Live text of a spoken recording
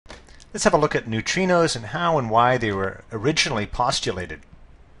Let's have a look at neutrinos and how and why they were originally postulated.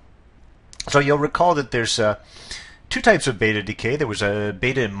 So you'll recall that there's two types of beta decay. There was a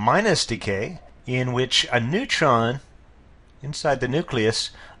beta minus decay in which a neutron inside the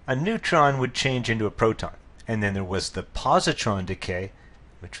nucleus, a neutron would change into a proton. And then there was the positron decay,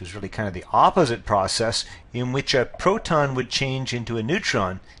 which was really kind of the opposite process, in which a proton would change into a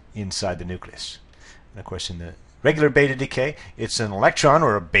neutron inside the nucleus. And of course, in the regular beta decay, it's an electron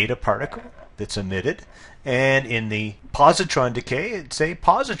or a beta particle that's emitted. And in the positron decay, it's a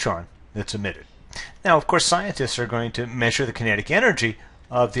positron that's emitted. Now, of course, scientists are going to measure the kinetic energy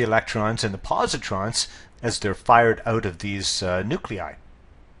of the electrons and the positrons as they're fired out of these nuclei.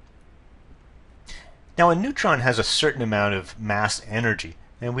 Now, a neutron has a certain amount of mass energy,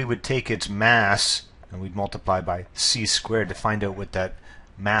 and we would take its mass and we'd multiply by c squared to find out what that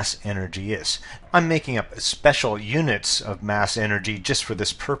mass energy is. I'm making up special units of mass energy just for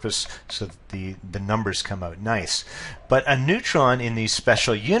this purpose so that the numbers come out nice. But a neutron in these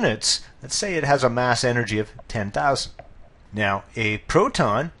special units, let's say it has a mass energy of 10,000. Now, a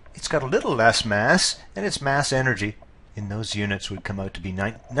proton, it's got a little less mass, and its mass energy in those units would come out to be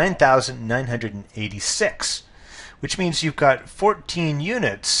 9,986, which means you've got 14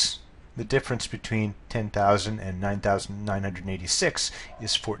 units. The difference between 10,000 and 9,986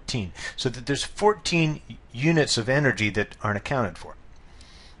 is 14. So that there's 14 units of energy that aren't accounted for.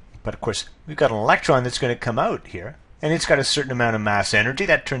 But of course, we've got an electron that's going to come out here, and it's got a certain amount of mass energy.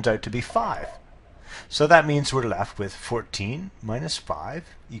 That turns out to be 5. So that means we're left with 14 minus 5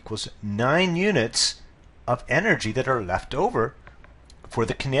 equals 9 units of energy that are left over for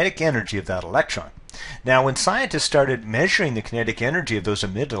the kinetic energy of that electron. Now, when scientists started measuring the kinetic energy of those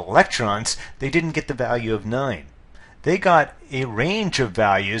emitted electrons, they didn't get the value of 9. They got a range of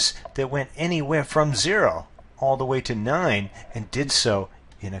values that went anywhere from 0 all the way to 9 and did so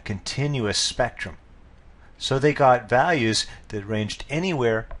in a continuous spectrum. So they got values that ranged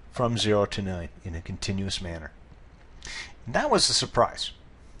anywhere from 0 to 9 in a continuous manner. And that was a surprise.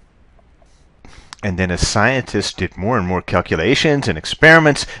 And then as scientists did more and more calculations and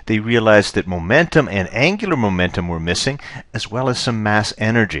experiments, they realized that momentum and angular momentum were missing, as well as some mass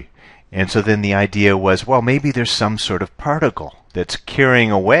energy. And so then the idea was, well, maybe there's some sort of particle that's carrying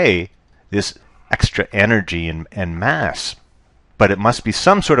away this extra energy and mass. But it must be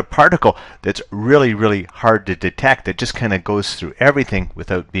some sort of particle that's really, really hard to detect, that just kind of goes through everything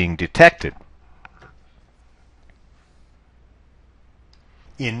without being detected.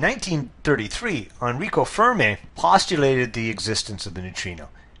 In 1933, Enrico Fermi postulated the existence of the neutrino,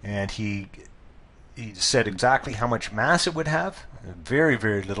 and he said exactly how much mass it would have, very,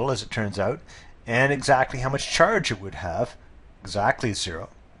 very little as it turns out, and exactly how much charge it would have, exactly 0.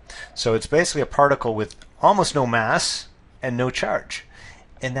 So it's basically a particle with almost no mass and no charge,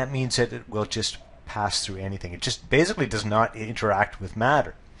 and that means that it will just pass through anything. It just basically does not interact with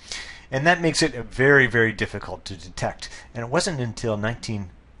matter. And that makes it very, very difficult to detect. And it wasn't until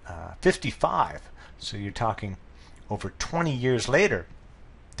 1955, so you're talking over 20 years later,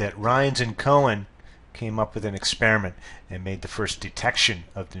 that Rines and Cohen came up with an experiment and made the first detection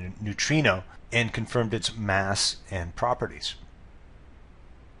of the neutrino and confirmed its mass and properties.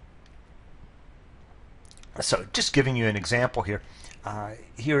 So just giving you an example here,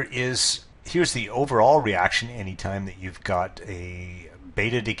 here's the overall reaction anytime that you've got a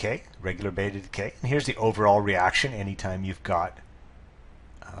beta decay, regular beta decay, and here's the overall reaction anytime you've got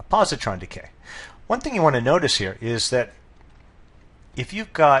positron decay. One thing you want to notice here is that if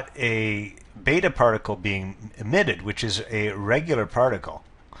you've got a beta particle being emitted, which is a regular particle,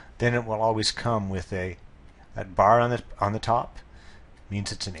 then it will always come with that bar on the top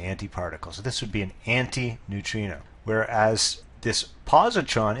means it's an antiparticle. So this would be an anti-neutrino, whereas this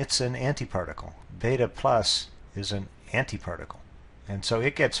positron, it's an antiparticle. Beta plus is an antiparticle. And so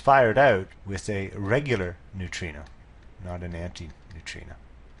it gets fired out with a regular neutrino, not an anti-neutrino.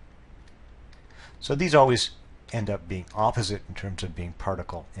 So these always end up being opposite in terms of being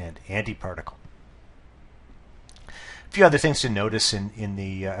particle and antiparticle. A few other things to notice in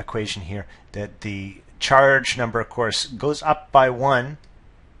the equation here, that the charge number, of course, goes up by 1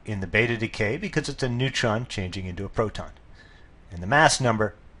 in the beta decay because it's a neutron changing into a proton. And the mass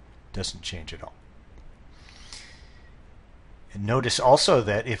number doesn't change at all. And notice also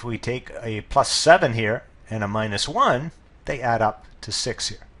that if we take a plus 7 here and a minus 1, they add up to 6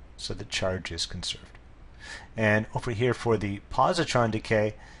 here. So the charge is conserved. And over here for the positron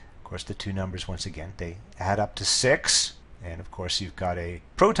decay, of course the two numbers once again, they add up to 6. And of course you've got a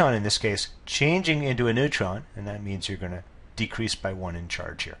proton in this case changing into a neutron, and that means you're going to decrease by 1 in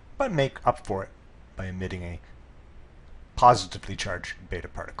charge here. But make up for it by emitting a positively charged beta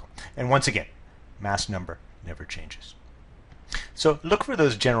particle. And once again, mass number never changes. So look for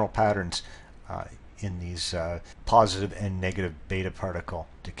those general patterns in these positive and negative beta particle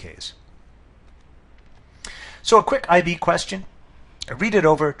decays. So a quick IB question. Read it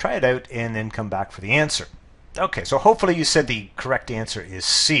over, try it out, and then come back for the answer. Okay, so hopefully you said the correct answer is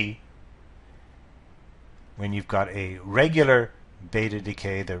C. When you've got a regular beta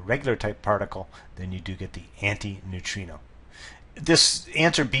decay, the regular type particle, then you do get the anti-neutrino. This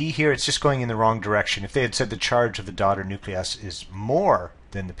answer B here, it's just going in the wrong direction. If they had said the charge of the daughter nucleus is more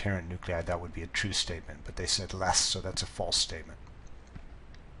than the parent nuclei, that would be a true statement, but they said less, so that's a false statement.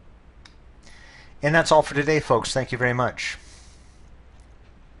 And that's all for today, folks. Thank you very much.